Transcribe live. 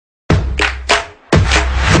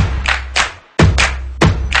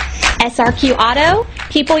SRQ Auto,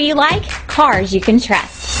 people you like, cars you can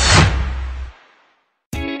trust.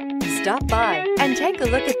 Stop by and take a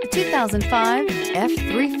look at the 2005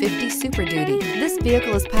 F-350 Super Duty. This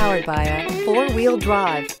vehicle is powered by a 4-wheel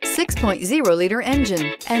drive, 6.0-liter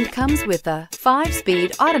engine and comes with a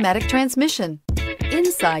 5-speed automatic transmission.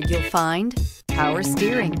 Inside you'll find power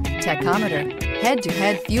steering, tachometer,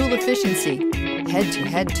 head-to-head fuel efficiency,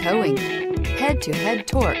 head-to-head towing, head-to-head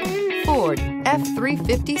torque. Ford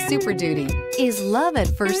F-350 Super Duty. Is love at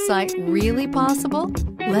first sight really possible?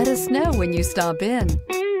 Let us know when you stop in.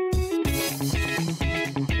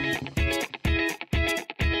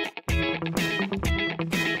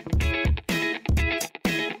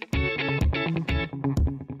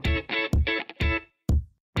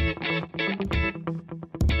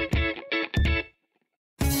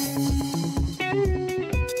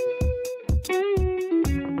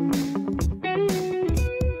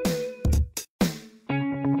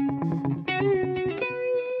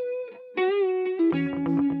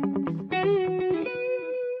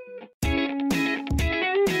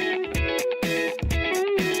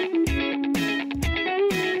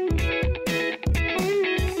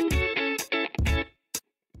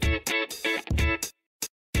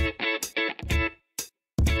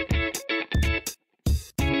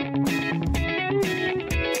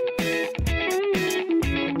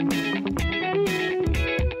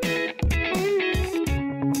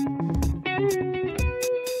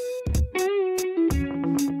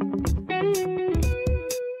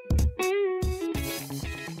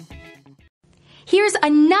 Here's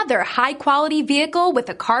another high-quality vehicle with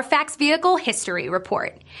a Carfax Vehicle History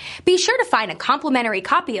Report. Be sure to find a complimentary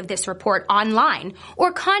copy of this report online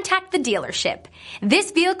or contact the dealership.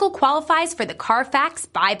 This vehicle qualifies for the Carfax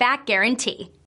Buyback Guarantee.